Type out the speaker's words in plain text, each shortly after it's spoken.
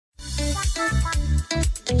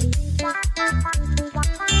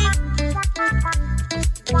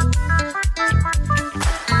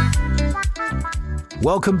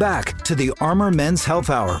Welcome back to the Armor Men's Health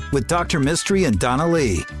Hour with Dr. Mystery and Donna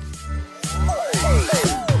Lee.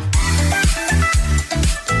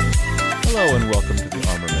 Hello and welcome to the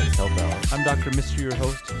Armor Men's Health Hour. I'm Dr. Mystery, your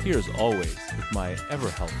host, here as always with my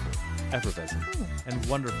ever-helpful, effervescent, and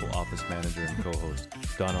wonderful office manager and co-host,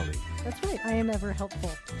 Donna Lee. That's right. I am ever helpful.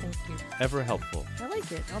 Thank you. Ever helpful. I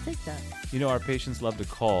like it. I'll take that. You know, our patients love to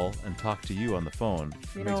call and talk to you on the phone.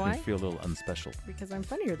 You It know makes why? me feel a little unspecial. Because I'm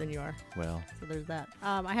funnier than you are. Well, So there's that.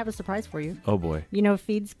 I have a surprise for you. oh boy. You know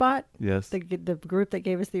FeedSpot? Yes. The group that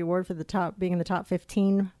gave us the award for being in the top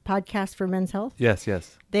 15 podcast for men's health. Yes,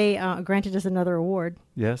 yes. They granted us another award.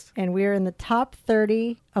 Yes. And we're in the top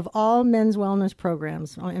 30 of all men's wellness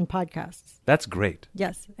programs in podcasts. That's great.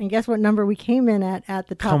 Yes. And guess what number we came in at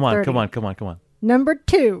the top 30? Come on. Number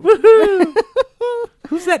 2.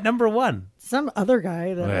 Who's that number one? Some other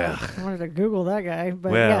guy that Well. I wanted to Google that guy.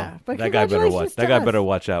 But Well, yeah. But that guy better watch. congratulations That to guy us. better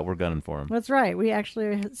watch out. We're gunning for him. That's right. We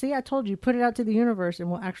actually, see, I told you, put it out to the universe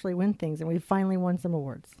and we'll actually win things. And we finally won some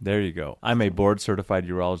awards. There you go. I'm a board-certified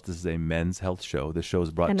urologist. This is a men's health show. This show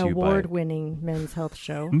is brought An to you by... award-winning men's health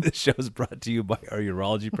show. This show is brought to you by our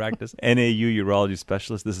urology practice, NAU Urology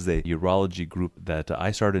Specialist. This is a urology group that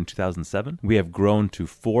I started in 2007. We have grown to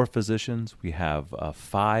 4 physicians. We have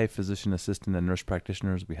 5 physician assistant and nurse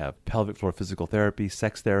practitioners. We have pelvic floor physical therapy,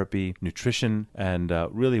 sex therapy, nutrition, and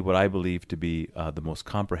really what I believe to be the most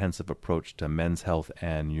comprehensive approach to men's health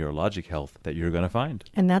and urologic health that you're going to find.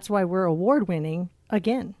 And that's why we're award-winning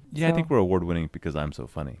again. Yeah, I think we're award-winning because I'm so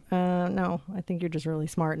funny. No, I think you're just really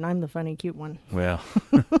smart and I'm the funny, cute one. Well...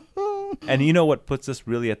 And you know what puts us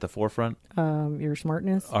really at the forefront? Your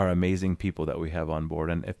smartness. Our amazing people that we have on board.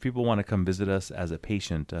 And if people want to come visit us as a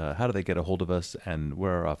patient, how do they get a hold of us and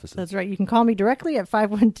where are our offices? That's right. You can call me directly at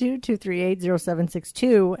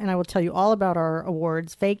 512-238-0762, and I will tell you all about our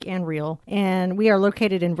awards, fake and real. And we are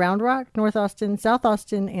located in Round Rock, North Austin, South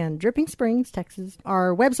Austin, and Dripping Springs, Texas.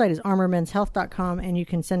 Our website is armormenshealth.com, and you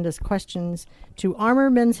can send us questions to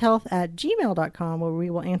armormenshealth@gmail.com, where we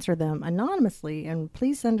will answer them anonymously. And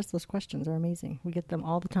please send us those questions. They're amazing. We get them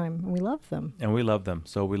all the time, and we love them. And we love them.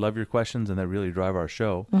 So we love your questions, and they really drive our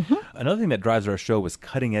show. Another thing that drives our show is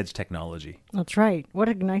cutting-edge technology. That's right. What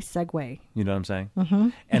a nice segue. You know what I'm saying?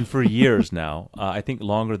 And for years now, I think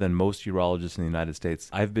longer than most urologists in the United States,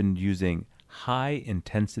 I've been using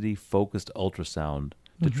high-intensity focused ultrasound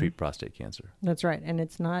to treat prostate cancer. That's right. And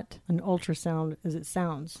it's not an ultrasound as it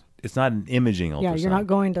sounds. It's not an imaging ultrasound. Yeah, you're not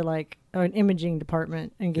going to like an imaging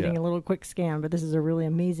department and getting a little quick scan, but this is a really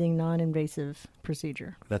amazing non-invasive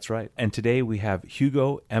procedure. That's right. And today we have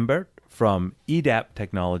Hugo Embert from EDAP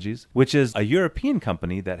Technologies, which is a European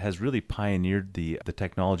company that has really pioneered the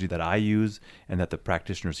technology that I use and that the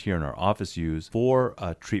practitioners here in our office use for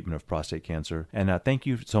treatment of prostate cancer. And thank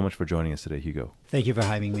you so much for joining us today, Hugo. Thank you for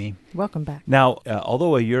having me. Welcome back. Now,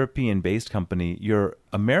 although a European-based company, your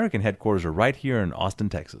American headquarters are right here in Austin,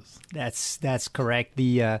 Texas. That's correct.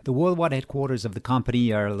 The worldwide headquarters of the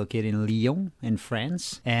company are located in Lyon, in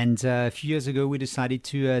France. And a few years ago, we decided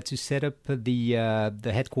to set up the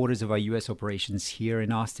headquarters of our U.S. operations here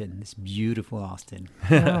in Austin. This beautiful Austin.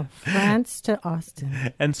 Wow. France to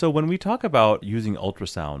Austin. And so when we talk about using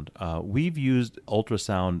ultrasound, we've used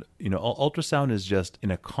ultrasound. You know, ultrasound is just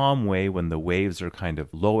in a calm way when the waves are kind of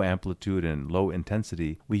low amplitude and low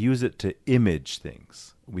intensity. We use it to image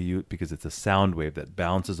things. We use because it's a sound wave that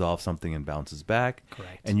bounces off something and bounces back.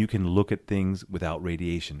 Correct. And you can look at things without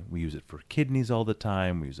radiation. We use it for kidneys all the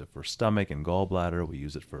time. We use it for stomach and gallbladder. We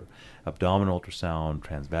use it for abdominal ultrasound,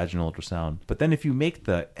 transvaginal ultrasound. But then if you make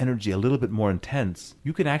the energy a little bit more intense,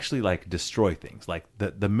 you can actually like destroy things. Like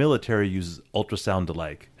the military uses ultrasound to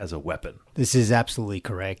like as a weapon. This is absolutely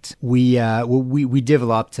correct. We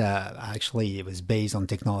developed, actually, it was based on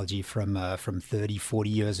technology from 30, 40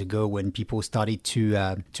 years ago when people started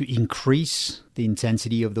to increase the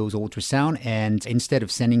intensity of those ultrasound, and instead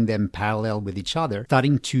of sending them parallel with each other,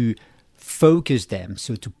 starting to focus them,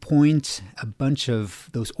 so to point a bunch of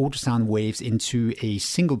those ultrasound waves into a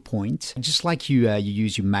single point, just like you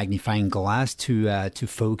use your magnifying glass to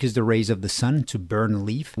focus the rays of the sun to burn a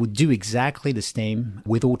leaf. We do exactly the same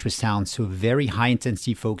with ultrasound. So very high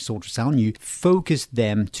intensity focused ultrasound, you focus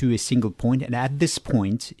them to a single point, and at this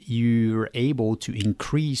point you're able to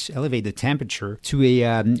elevate the temperature to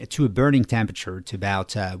a burning temperature to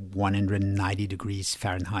about 190 degrees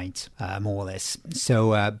Fahrenheit, more or less.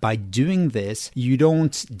 So by doing doing this, you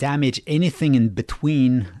don't damage anything in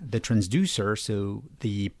between the transducer, so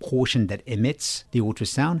the portion that emits the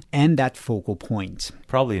ultrasound, and that focal point.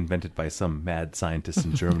 Probably invented by some mad scientist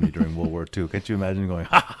in Germany during World War II. Can't you imagine going,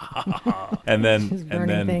 ha ha ha ha, and then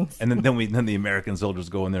the American soldiers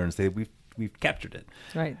go in there and say, we've captured it.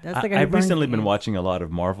 Right. That's the guy. I've recently been watching a lot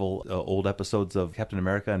of Marvel old episodes of Captain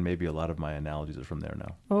America, and maybe a lot of my analogies are from there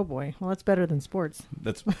now. Oh boy. Well, that's better than sports.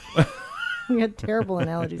 That's. We had terrible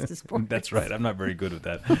analogies to sports. That's right. I'm not very good with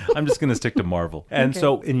that. I'm just going to stick to Marvel. And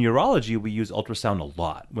so in urology, we use ultrasound a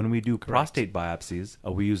lot. When we do prostate biopsies,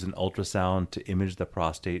 we use an ultrasound to image the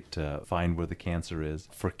prostate to find where the cancer is.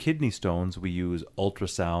 For kidney stones, we use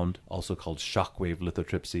ultrasound, also called shockwave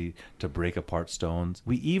lithotripsy, to break apart stones.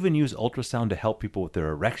 We even use ultrasound to help people with their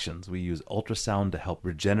erections. We use ultrasound to help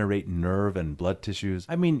regenerate nerve and blood tissues.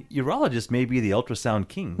 I mean, urologists may be the ultrasound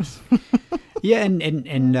kings. Yeah, and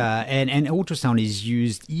ultrasound is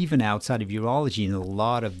used even outside of urology in a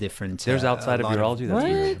lot of different. There's outside of urology. That's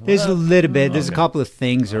weird. There's a little bit. There's a couple of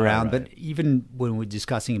things around, but even when we're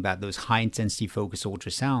discussing about those high intensity focused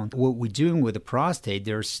ultrasound, what we're doing with the prostate,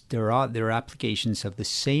 there are applications of the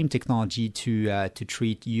same technology to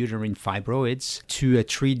treat uterine fibroids, to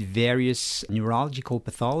treat various neurological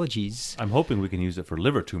pathologies. I'm hoping we can use it for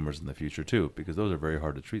liver tumors in the future too, because those are very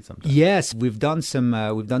hard to treat sometimes. Yes, we've done some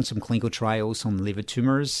clinical trials on liver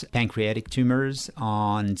tumors, pancreatic tumors,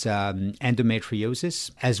 on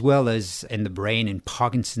endometriosis, as well as in the brain in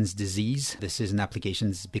Parkinson's disease. This is an application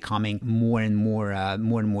that's becoming more and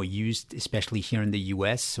more used, especially here in the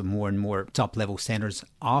U.S. So more and more top-level centers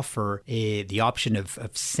offer the option of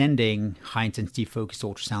sending high-intensity focused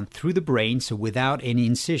ultrasound through the brain, so without any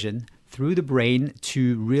incision, through the brain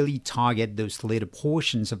to really target those later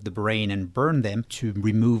portions of the brain and burn them to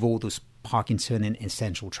remove all those Parkinson and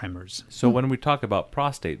essential tremors. So when we talk about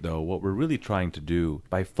prostate, though, what we're really trying to do,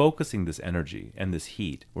 by focusing this energy and this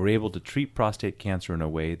heat, we're able to treat prostate cancer in a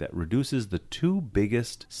way that reduces the two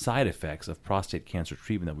biggest side effects of prostate cancer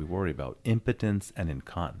treatment that we worry about, impotence and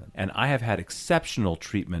incontinence. And I have had exceptional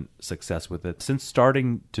treatment success with it. Since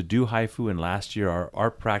starting to do HIFU in last year,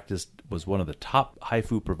 our practice was one of the top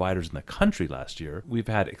HIFU providers in the country last year. We've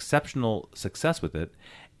had exceptional success with it.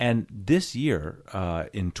 And this year,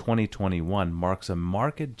 in 2021, marks a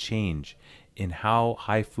marked change in how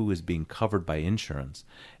HIFU is being covered by insurance.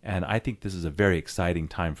 And I think this is a very exciting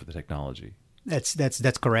time for the technology.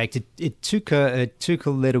 That's correct. It took a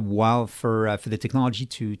little while for the technology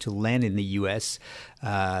to land in the U.S.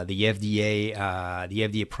 The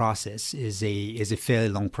FDA process is a fairly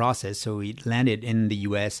long process. So it landed in the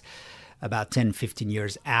U.S. about 10, 15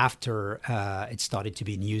 years after it started to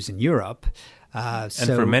be in use in Europe. And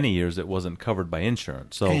for many years, it wasn't covered by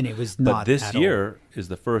insurance. And it was not. But this year is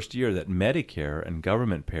the first year that Medicare and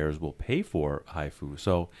government payers will pay for HIFU.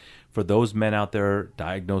 So for those men out there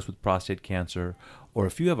diagnosed with prostate cancer, or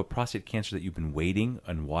if you have a prostate cancer that you've been waiting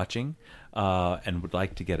and watching and would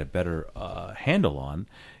like to get a better handle on,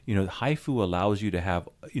 HIFU allows you to have,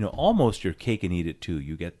 almost your cake and eat it too.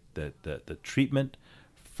 You get the treatment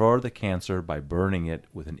for the cancer by burning it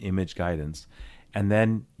with an image guidance. And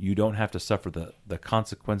then you don't have to suffer the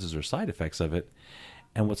consequences or side effects of it.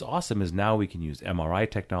 And what's awesome is now we can use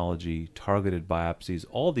MRI technology, targeted biopsies,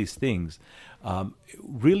 all these things.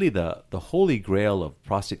 Really the holy grail of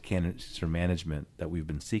prostate cancer management that we've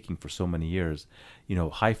been seeking for so many years,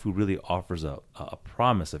 HIFU really offers a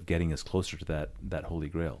promise of getting us closer to that holy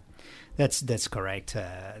grail. That's correct.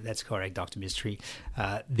 That's correct, Dr. Mistry.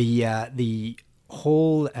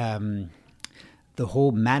 The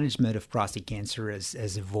whole management of prostate cancer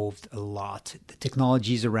has evolved a lot. The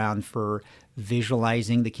technologies around for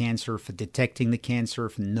visualizing the cancer, for detecting the cancer,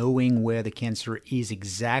 for knowing where the cancer is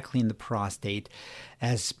exactly in the prostate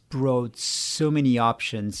has brought so many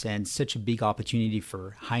options and such a big opportunity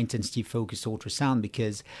for high-intensity focused ultrasound,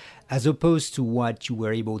 because as opposed to what you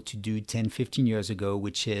were able to do 10, 15 years ago,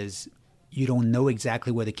 which is you don't know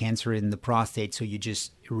exactly where the cancer is in the prostate, so you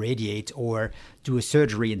just irradiate or do a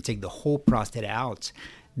surgery and take the whole prostate out.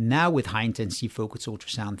 Now with high-intensity focused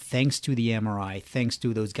ultrasound, thanks to the MRI, thanks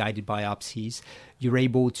to those guided biopsies, you're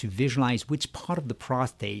able to visualize which part of the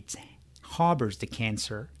prostate harbors the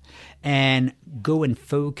cancer and go and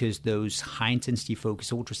focus those high-intensity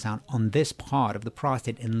focused ultrasound on this part of the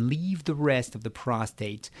prostate and leave the rest of the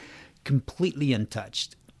prostate completely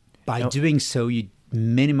untouched. By doing so, you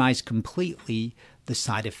minimize completely the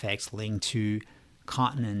side effects linked to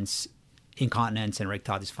incontinence and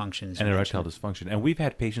erectile dysfunction. And we've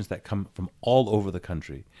had patients that come from all over the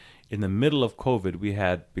country. In the middle of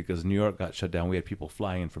COVID, because New York got shut down, we had people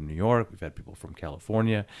flying in from New York. We've had people from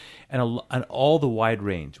California and all the wide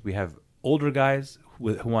range. We have older guys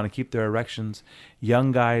who want to keep their erections,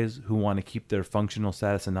 young guys who want to keep their functional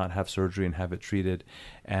status and not have surgery and have it treated.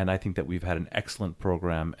 And I think that we've had an excellent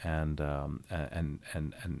program and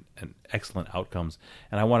excellent outcomes.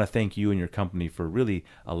 And I want to thank you and your company for really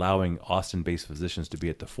allowing Austin-based physicians to be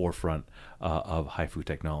at the forefront of HIFU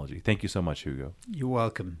technology. Thank you so much, Hugo. You're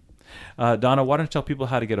welcome. Donna, why don't you tell people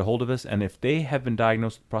how to get a hold of us? And if they have been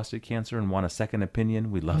diagnosed with prostate cancer and want a second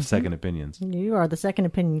opinion, we love second opinions. You are the second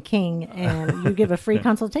opinion king, and you give a free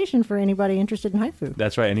consultation for anybody interested in HIFU.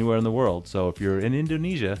 That's right, anywhere in the world. So if you're in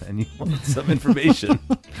Indonesia and you want some information,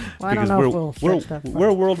 well, I don't know if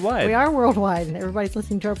we're worldwide. We are worldwide, and everybody's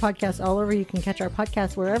listening to our podcast all over. You can catch our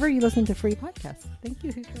podcast wherever you listen to free podcasts. Thank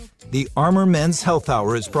you, Hugo. The Armor Men's Health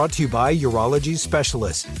Hour is brought to you by Urology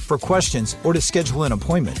Specialists. For questions or to schedule an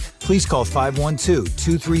appointment, please call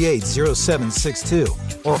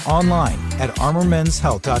 512-238-0762 or online at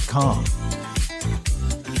armormenshealth.com.